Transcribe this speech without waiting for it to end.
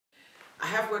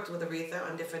have worked with Aretha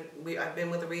on different. I've been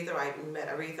with Aretha. I met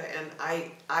Aretha, and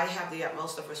I have the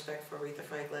utmost of respect for Aretha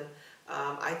Franklin.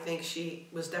 I think she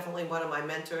was definitely one of my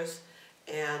mentors,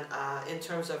 and in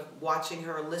terms of watching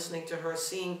her, listening to her,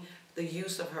 seeing the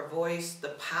use of her voice,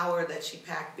 the power that she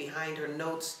packed behind her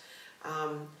notes,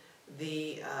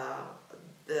 the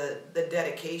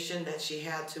dedication that she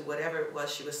had to whatever it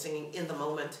was she was singing in the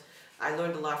moment. I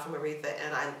learned a lot from Aretha,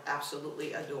 and I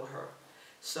absolutely adore her.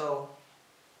 So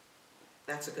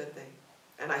that's a good thing.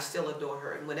 And I still adore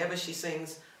her. And whenever she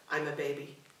sings, I'm a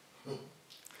baby.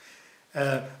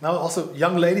 Now also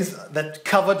young ladies that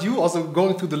covered you, also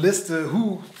going through the list,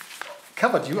 who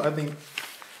covered you? I mean,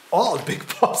 all big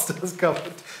pop stars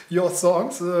covered your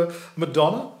songs.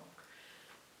 Madonna?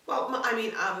 Well, I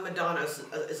mean, Madonna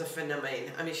is a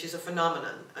phenomenon. I mean, she's a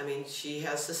phenomenon. I mean, she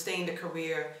has sustained a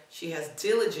career. She has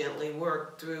diligently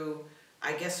worked through,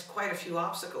 I guess, quite a few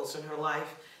obstacles in her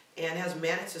life, and has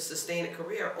managed to sustain a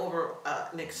career over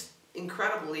an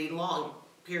incredibly long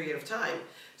period of time.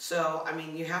 So, I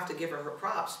mean, you have to give her her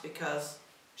props because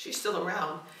she's still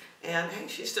around, and hey,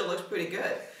 she still looks pretty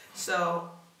good.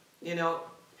 So, you know,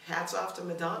 hats off to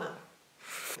Madonna.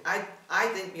 I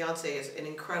think Beyoncé is an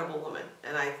incredible woman,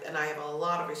 and I have a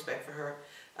lot of respect for her.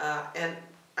 And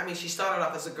I mean, she started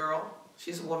off as a girl.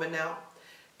 She's a woman now,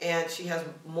 and she has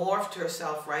morphed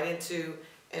herself right into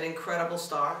an incredible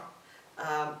star.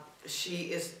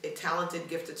 She is a talented,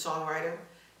 gifted songwriter.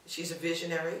 She's a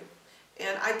visionary,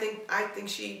 and I think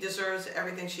she deserves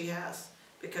everything she has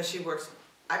because she works.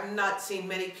 I've not seen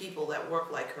many people that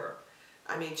work like her.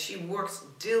 I mean, she works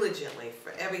diligently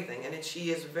for everything, and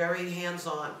she is very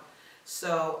hands-on.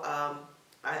 So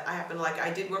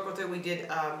I did work with her. We did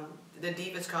the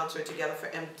Divas concert together for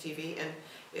MTV,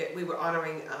 and we were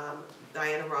honoring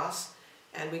Diana Ross,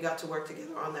 and we got to work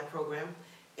together on that program.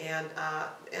 And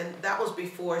that was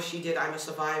before she did I'm a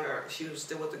Survivor. She was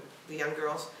still with the young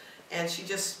girls, and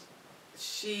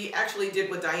she actually did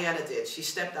what Diana did. She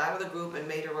stepped out of the group and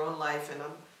made her own life, and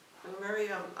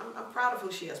I'm proud of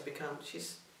who she has become.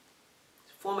 She's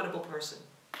a formidable person.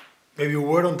 Maybe a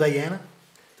word on Diana?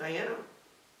 Diana,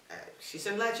 she's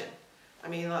a legend. I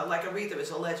mean, like Aretha is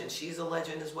a legend. She's a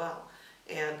legend as well.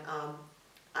 And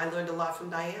I learned a lot from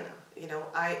Diana. You know,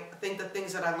 I think the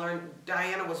things that I learned,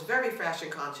 Diana was very fashion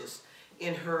conscious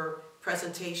in her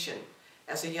presentation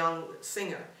as a young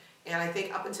singer. And I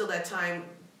think up until that time,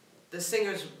 the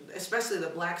singers, especially the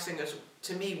black singers,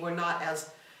 to me, were not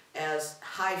as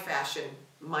high fashion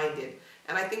minded.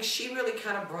 And I think she really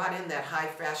kind of brought in that high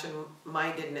fashion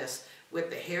mindedness with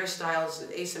the hairstyles,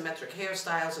 the asymmetric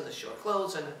hairstyles and the short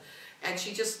clothes, and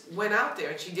she just went out there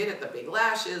and she did it, the big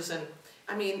lashes, and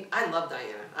I mean, I love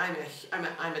Diana.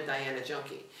 I'm a Diana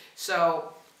junkie.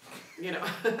 So, you know,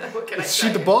 what can I say? Is she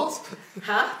the boss?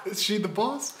 Huh? Is she the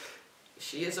boss?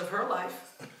 She is of her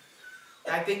life.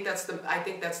 I think that's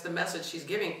the message she's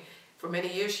giving. For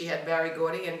many years, she had Berry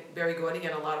Gordy and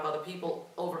a lot of other people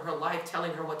over her life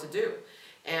telling her what to do.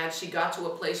 And she got to a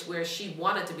place where she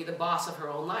wanted to be the boss of her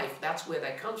own life. That's where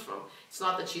that comes from. It's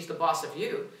not that she's the boss of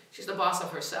you. She's the boss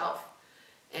of herself.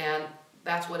 And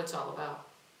that's what it's all about.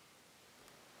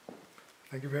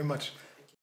 Thank you very much.